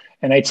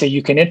 And I'd say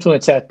you can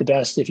influence that the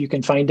best if you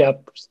can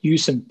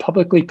use some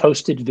publicly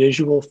posted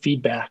visual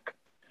feedback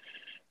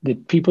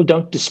that people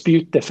don't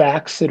dispute the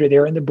facts that are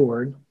there in the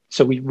board.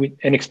 So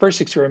an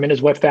first experiment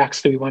is, what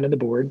facts do we want in the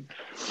board?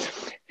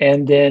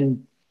 And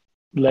then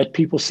let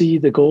people see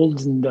the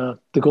gold and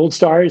the gold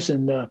stars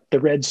and the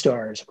red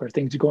stars, where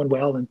things are going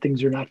well and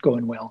things are not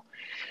going well,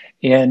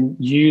 and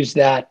use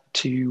that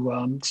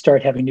to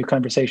start having new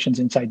conversations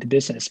inside the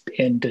business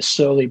and to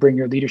slowly bring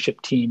your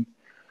leadership team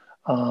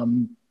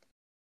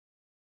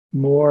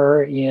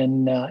more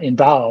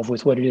involved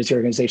with what it is the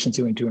organization's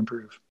doing to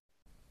improve.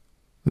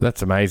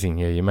 That's amazing.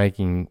 Yeah, you're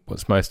making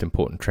what's most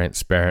important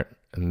transparent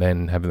and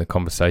then having the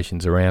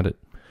conversations around it.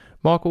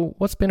 Michael,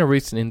 what's been a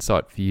recent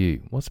insight for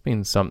you? What's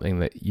been something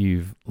that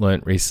you've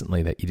learned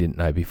recently that you didn't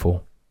know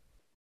before?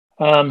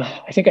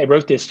 I think I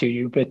wrote this to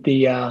you, but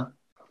we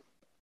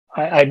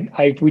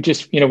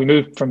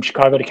moved from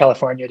Chicago to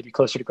California to be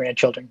closer to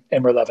grandchildren,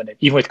 and we're loving it.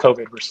 Even with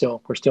COVID, we're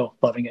still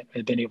loving it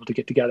and been able to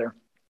get together.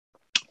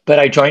 But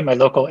I joined my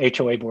local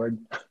HOA board,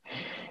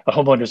 a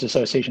homeowners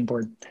association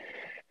board,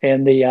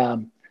 and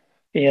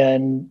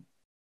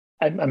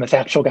I'm a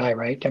factual guy,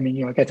 right? I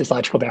mean, I got this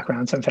logical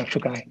background, so I'm a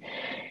factual guy.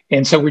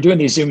 And so we're doing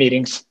these Zoom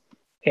meetings,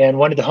 and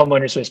one of the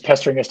homeowners was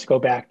pestering us to go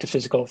back to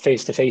physical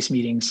face-to-face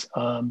meetings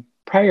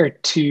prior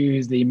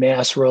to the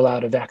mass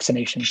rollout of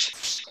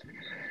vaccinations.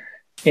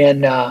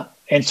 And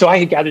so I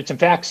had gathered some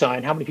facts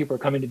on how many people are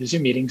coming to the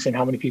Zoom meetings and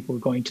how many people were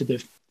going to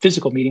the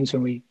physical meetings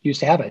when we used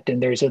to have it.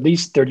 And there's at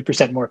least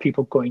 30% more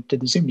people going to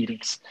the Zoom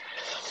meetings.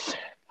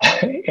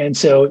 And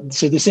so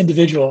this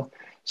individual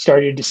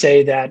started to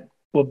say that,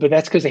 well, but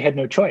that's because they had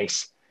no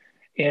choice.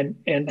 And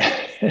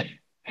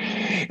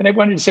and I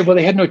wanted to say, well,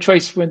 they had no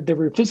choice when there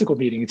were physical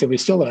meetings. It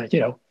was still a,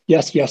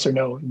 yes or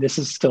no. This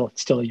is still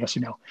a yes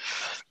or no.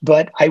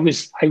 But I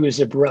was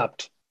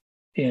abrupt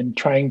in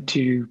trying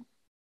to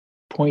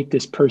point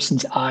this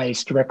person's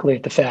eyes directly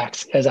at the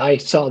facts. As I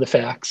saw the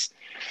facts,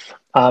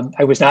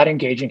 I was not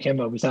engaging him.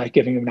 I was not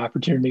giving him an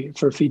opportunity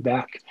for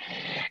feedback.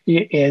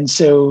 And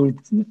so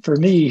for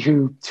me,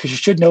 who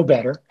should know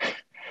better,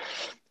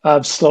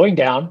 of slowing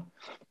down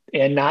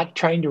and not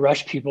trying to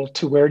rush people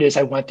to where it is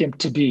I want them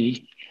to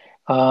be.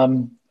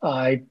 I'm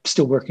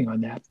still working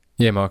on that.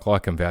 Yeah, Michael, I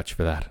can vouch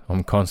for that.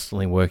 I'm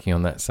constantly working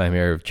on that same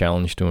area of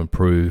challenge to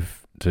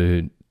improve,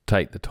 to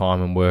take the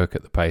time and work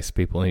at the pace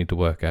people need to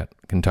work at.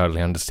 I can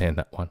totally understand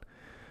that one.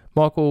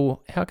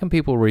 Michael, how can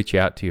people reach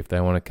out to you if they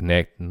want to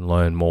connect and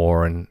learn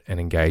more and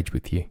engage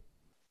with you?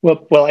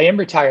 Well, I am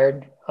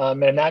retired,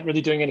 and I'm not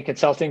really doing any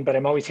consulting, but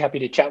I'm always happy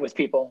to chat with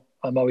people.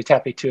 I'm always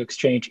happy to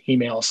exchange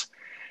emails.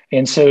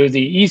 And so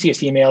the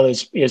easiest email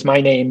is my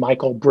name,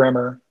 Michael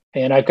Bremer.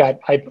 And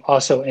I'm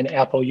also an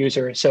Apple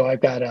user, so I've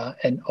got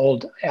an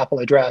old Apple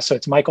address. So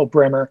it's Michael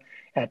Bremer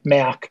at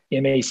mac.com.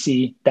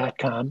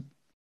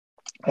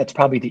 That's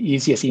probably the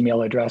easiest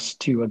email address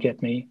to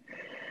get me.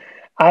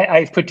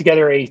 I've put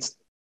together an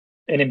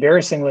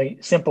embarrassingly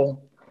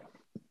simple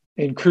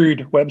and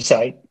crude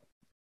website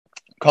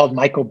called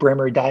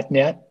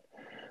michaelbremer.net.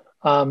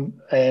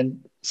 And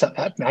so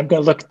I'm going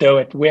to look, though,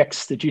 at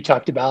Wix that you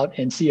talked about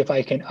and see if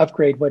I can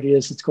upgrade what it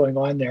is that's going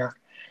on there.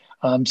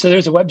 So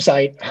there's a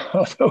website,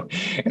 although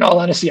in all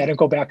honesty, I don't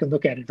go back and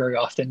look at it very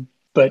often,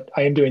 but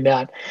I am doing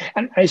that.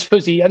 And I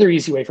suppose the other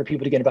easy way for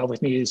people to get involved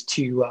with me is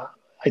to,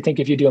 I think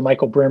if you do a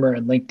Michael Bremer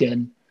on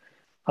LinkedIn,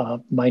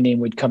 my name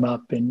would come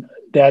up. And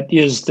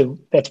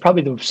that's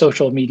probably the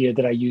social media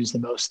that I use the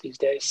most these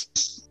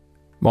days.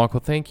 Michael,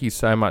 thank you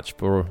so much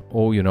for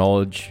all your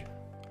knowledge,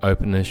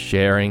 openness,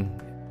 sharing,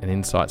 and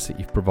insights that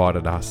you've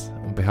provided us.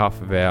 On behalf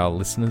of our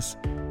listeners,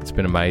 it's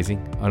been amazing.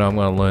 I know I'm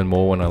going to learn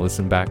more when I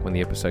listen back when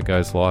the episode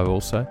goes live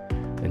also.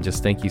 And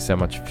just thank you so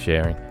much for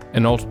sharing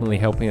and ultimately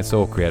helping us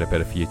all create a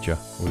better future.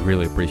 We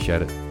really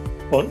appreciate it.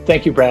 Well,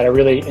 thank you, Brad. I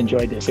really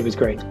enjoyed this. It was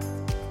great.